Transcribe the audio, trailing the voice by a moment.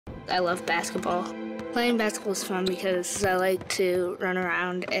I love basketball. Playing basketball is fun because I like to run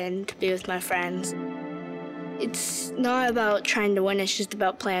around and be with my friends. It's not about trying to win, it's just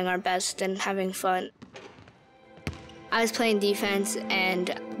about playing our best and having fun. I was playing defense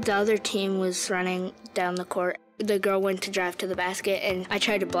and the other team was running down the court. The girl went to drive to the basket and I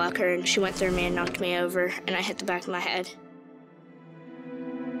tried to block her and she went through me and knocked me over and I hit the back of my head.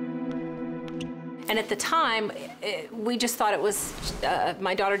 And at the time, we just thought it was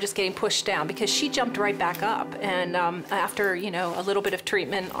my daughter just getting pushed down because she jumped right back up. And after, a little bit of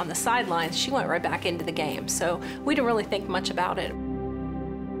treatment on the sidelines, she went right back into the game. So we didn't really think much about it.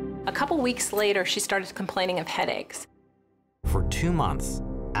 A couple weeks later, she started complaining of headaches. For 2 months,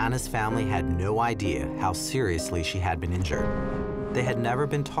 Anna's family had no idea how seriously she had been injured. They had never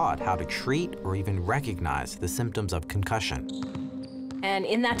been taught how to treat or even recognize the symptoms of concussion. And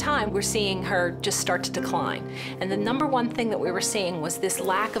in that time, we're seeing her just start to decline. And the number one thing that we were seeing was this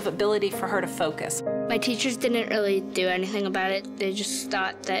lack of ability for her to focus. My teachers didn't really do anything about it. They just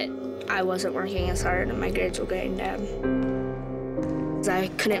thought that I wasn't working as hard and my grades were going down. I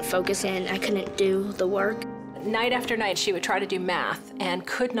couldn't focus and I couldn't do the work. Night after night, she would try to do math and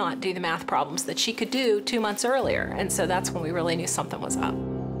could not do the math problems that she could do 2 months earlier. And so that's when we really knew something was up.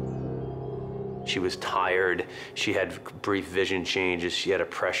 She was tired, she had brief vision changes, she had a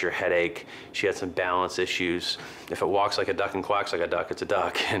pressure headache, she had some balance issues. If it walks like a duck and quacks like a duck, it's a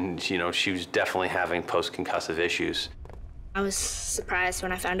duck. And she was definitely having post-concussive issues. I was surprised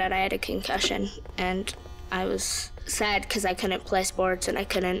when I found out I had a concussion, and I was sad because I couldn't play sports and I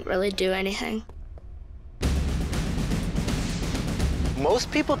couldn't really do anything.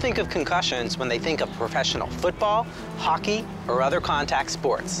 Most people think of concussions when they think of professional football, hockey, or other contact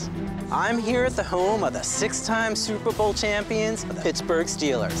sports. I'm here at the home of the 6-time Super Bowl champions, the Pittsburgh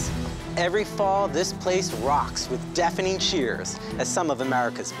Steelers. Every fall, this place rocks with deafening cheers as some of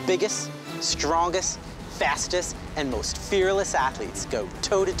America's biggest, strongest, fastest, and most fearless athletes go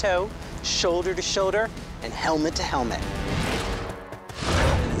toe-to-toe, shoulder-to-shoulder, and helmet-to-helmet.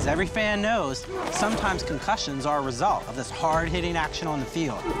 As every fan knows, sometimes concussions are a result of this hard-hitting action on the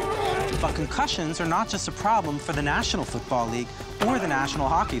field. But concussions are not just a problem for the National Football League or the National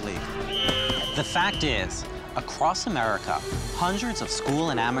Hockey League. The fact is, across America, hundreds of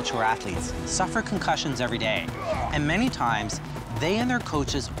school and amateur athletes suffer concussions every day. And many times, they and their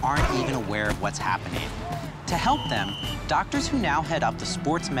coaches aren't even aware of what's happening. To help them, doctors who now head up the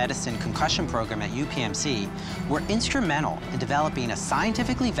sports medicine concussion program at UPMC were instrumental in developing a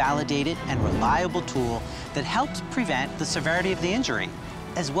scientifically validated and reliable tool that helps prevent the severity of the injury,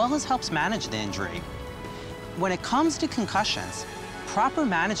 as well as helps manage the injury. When it comes to concussions, proper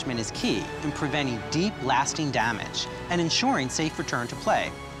management is key in preventing deep, lasting damage and ensuring safe return to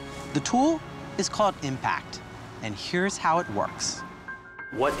play. The tool is called ImPACT, and here's how it works.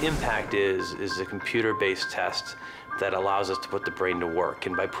 What ImPACT is a computer-based test that allows us to put the brain to work.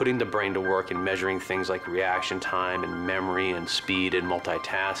 And by putting the brain to work and measuring things like reaction time and memory and speed and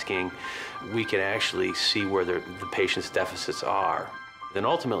multitasking, we can actually see where the patient's deficits are. Then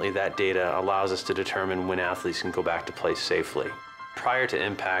ultimately, that data allows us to determine when athletes can go back to play safely. Prior to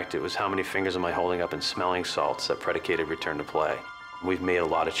ImPACT, it was how many fingers am I holding up in smelling salts that predicated return to play. We've made a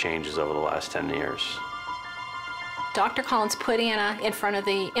lot of changes over the last 10 years. Dr. Collins put Anna in front of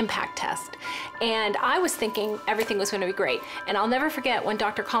the ImPACT test, and I was thinking everything was going to be great. And I'll never forget when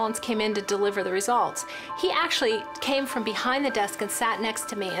Dr. Collins came in to deliver the results. He actually came from behind the desk and sat next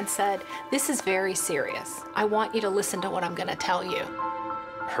to me and said, "This is very serious. I want you to listen to what I'm going to tell you."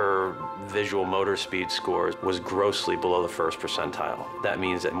 Her visual motor speed score was grossly below the first percentile. That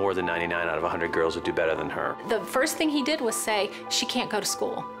means that more than 99 out of 100 girls would do better than her. The first thing he did was say, "She can't go to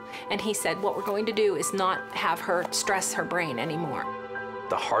school." And he said, what we're going to do is not have her stress her brain anymore.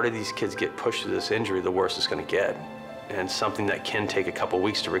 The harder these kids get pushed through this injury, the worse it's going to get. And something that can take a couple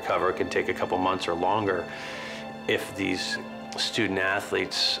weeks to recover can take a couple months or longer if these student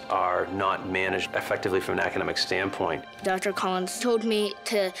athletes are not managed effectively from an academic standpoint. Dr. Collins told me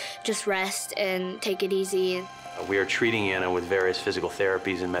to just rest and take it easy. We are treating Anna with various physical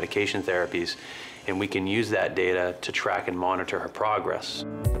therapies and medication therapies, and we can use that data to track and monitor her progress.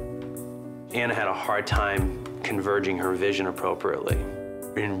 Anna had a hard time converging her vision appropriately.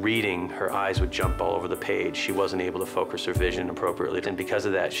 In reading, her eyes would jump all over the page. She wasn't able to focus her vision appropriately, and because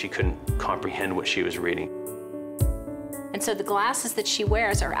of that, she couldn't comprehend what she was reading. And so the glasses that she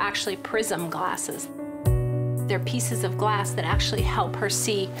wears are actually prism glasses. They're pieces of glass that actually help her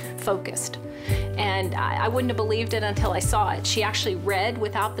see focused. And I wouldn't have believed it until I saw it. She actually read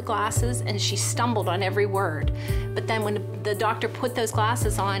without the glasses, and she stumbled on every word. But then when the doctor put those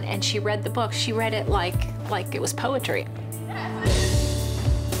glasses on and she read the book, she read it like it was poetry.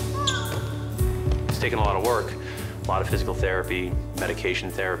 taken a lot of work, a lot of physical therapy,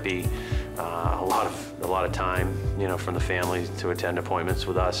 medication therapy, a lot of time, you know, from the family to attend appointments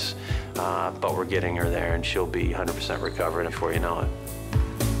with us. But we're getting her there, and she'll be 100% recovered before you know it.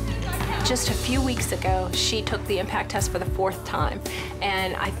 Just a few weeks ago, she took the ImPACT test for the 4th time,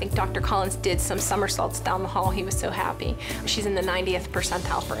 and I think Dr. Collins did some somersaults down the hall. He was so happy. She's in the 90th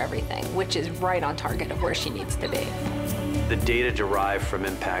percentile for everything, which is right on target of where she needs to be. The data derived from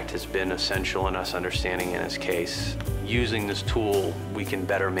ImPACT has been essential in us understanding Anna's case. Using this tool, we can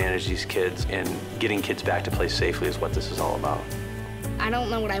better manage these kids, and getting kids back to play safely is what this is all about. I don't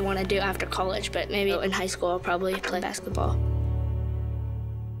know what I want to do after college, but maybe in high school I'll probably play basketball.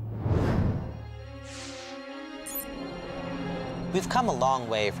 We've come a long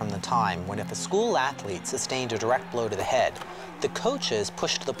way from the time when if a school athlete sustained a direct blow to the head, the coaches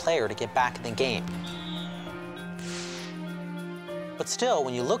pushed the player to get back in the game. But still,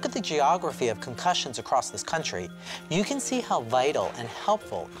 when you look at the geography of concussions across this country, you can see how vital and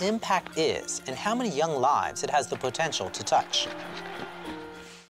helpful ImPACT is and how many young lives it has the potential to touch.